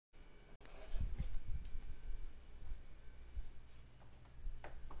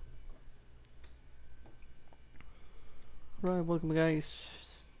Right, welcome guys.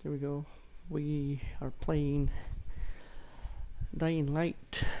 There we go. We are playing Dying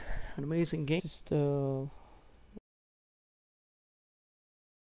Light, an amazing game. Just I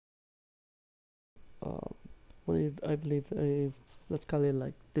believe let's call it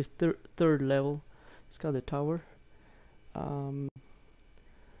like the third level. It's called the tower.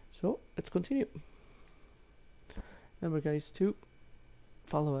 So let's continue. Remember, guys, to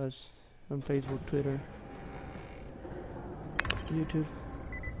follow us on Facebook, Twitter, YouTube.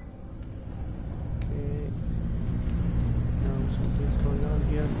 Okay. Now something's going on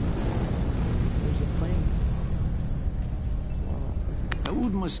here. There's a plane. Wow.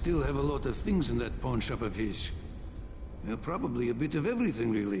 Wood must still have a lot of things in that pawn shop of his. Probably a bit of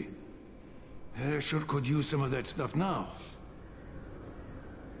everything, really. Sure could use some of that stuff now.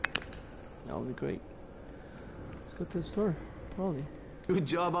 That would be great. Let's go to the store, probably. Good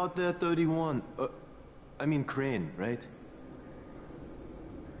job out there, 31. I mean Crane, right?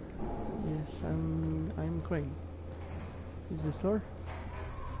 Yes, I'm Crane. Is the store?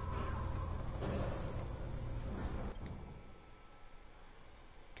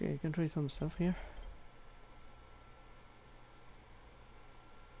 Okay, I can try some stuff here.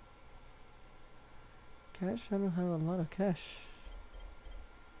 Cash? I don't have a lot of cash.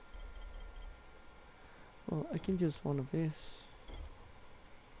 Well, I can just one of these.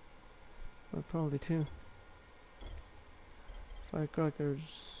 Or probably two. Firecrackers.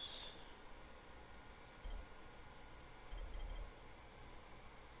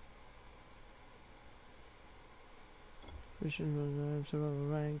 Mission reserve, survival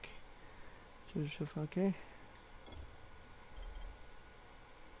rank. Joseph, okay.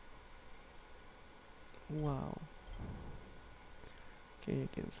 Wow. Okay,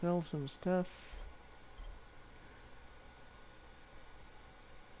 I can sell some stuff.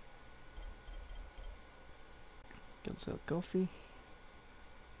 Can sell coffee.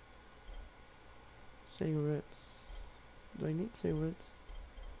 Cigarettes. Do I need cigarettes?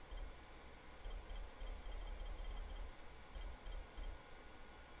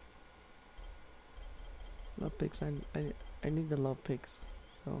 Love picks. I need the love picks.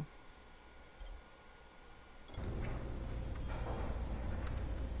 So.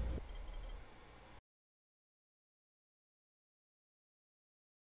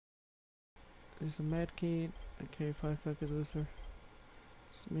 There's a med kit. Okay, firecrackers booster.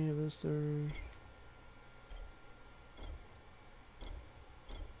 Smear booster.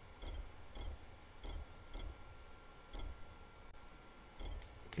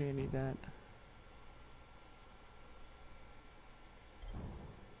 Okay, I need that.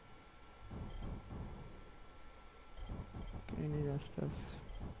 Okay, I need that stuff.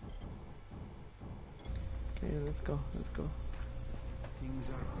 Okay, let's go. Let's go. Things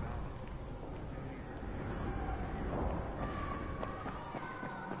are bad.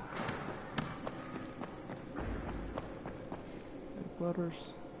 Waters.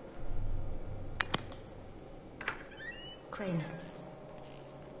 Crane.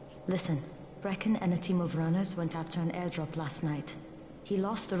 Listen, Brecken and a team of runners went after an airdrop last night. He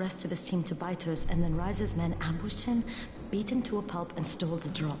lost the rest of his team to biters, and then Rise's men ambushed him, beat him to a pulp, and stole the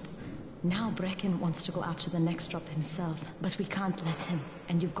drop. Now Brecken wants to go after the next drop himself, but we can't let him,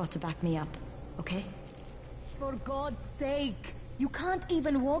 and you've got to back me up, okay? For God's sake! You can't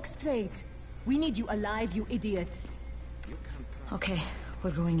even walk straight! We need you alive, you idiot! Okay,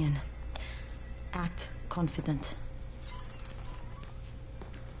 we're going in. Act confident.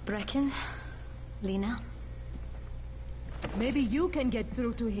 Brecken? Lena? Maybe you can get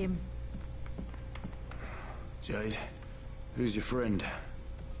through to him. Jade, who's your friend?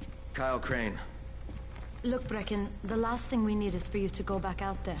 Kyle Crane. Look, Brecken, the last thing we need is for you to go back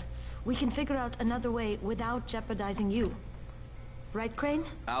out there. We can figure out another way without jeopardizing you. Right, Crane?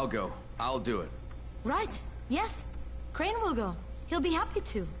 I'll go. I'll do it. Right, yes. Crane will go. He'll be happy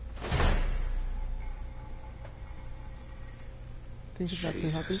to.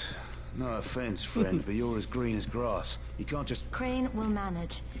 Jesus. No offense, friend, but you're as green as grass. You can't just... Crane will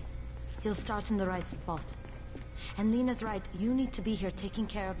manage. He'll start in the right spot. And Lena's right, you need to be here taking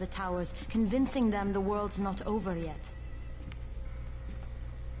care of the towers, convincing them the world's not over yet.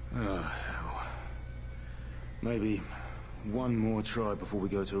 Oh, hell. Maybe one more try before we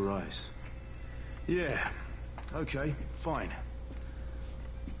go to Rice. Yeah, okay, fine.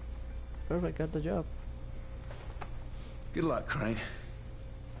 Perfect, got the job. Good luck, Crane.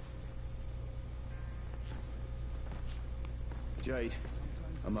 Jade,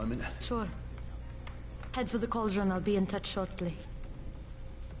 a moment. Sure. Head for the cauldron, I'll be in touch shortly.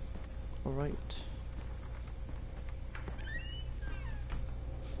 Alright.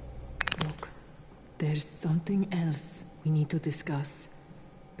 Look, There's something else we need to discuss.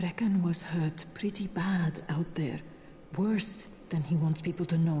 Brecken was hurt pretty bad out there. Worse than he wants people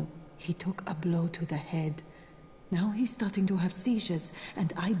to know. He took a blow to the head. Now he's starting to have seizures,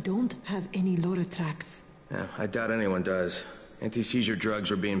 and I don't have any Loratrax. Yeah, I doubt anyone does. Anti-seizure drugs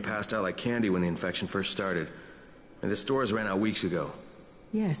were being passed out like candy when the infection first started. And the stores ran out weeks ago.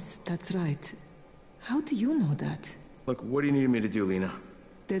 Yes, that's right. How do you know that? Look, what do you need me to do, Lena?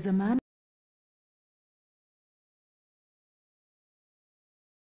 There's a man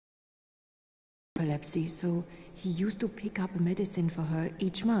epilepsy, so he used to pick up medicine for her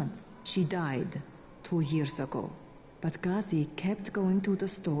each month. She died 2 years ago. But Ghazi kept going to the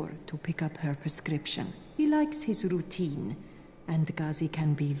store to pick up her prescription. He likes his routine, and Ghazi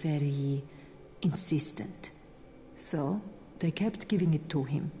can be very insistent. So, they kept giving it to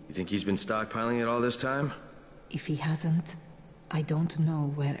him. You think he's been stockpiling it all this time? If he hasn't, I don't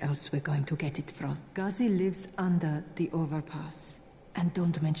know where else we're going to get it from. Ghazi lives under the overpass. And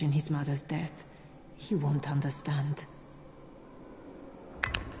don't mention his mother's death. He won't understand.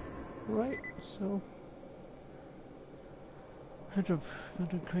 Right, so... Head-up,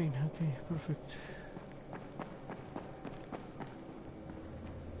 not a crane, okay, perfect.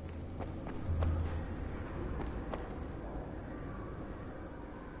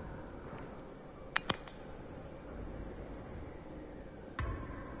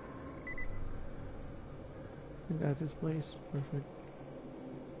 I got this place, perfect.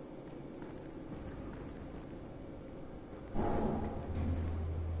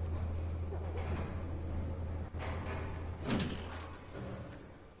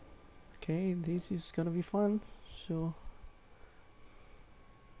 Okay, this is gonna be fun, so...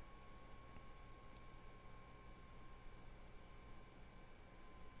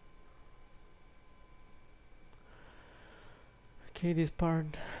 Okay, this part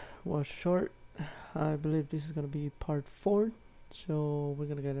was short. I believe this is gonna be part 4, so we're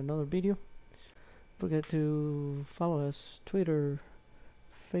gonna get another video. Don't forget to follow us, Twitter,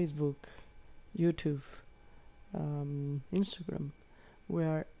 Facebook, YouTube, Instagram. We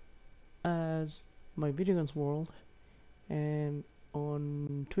are as My Video Games World, and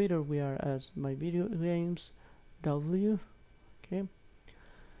on Twitter we are as My Video Games W. Okay,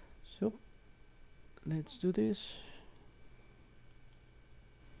 so let's do this.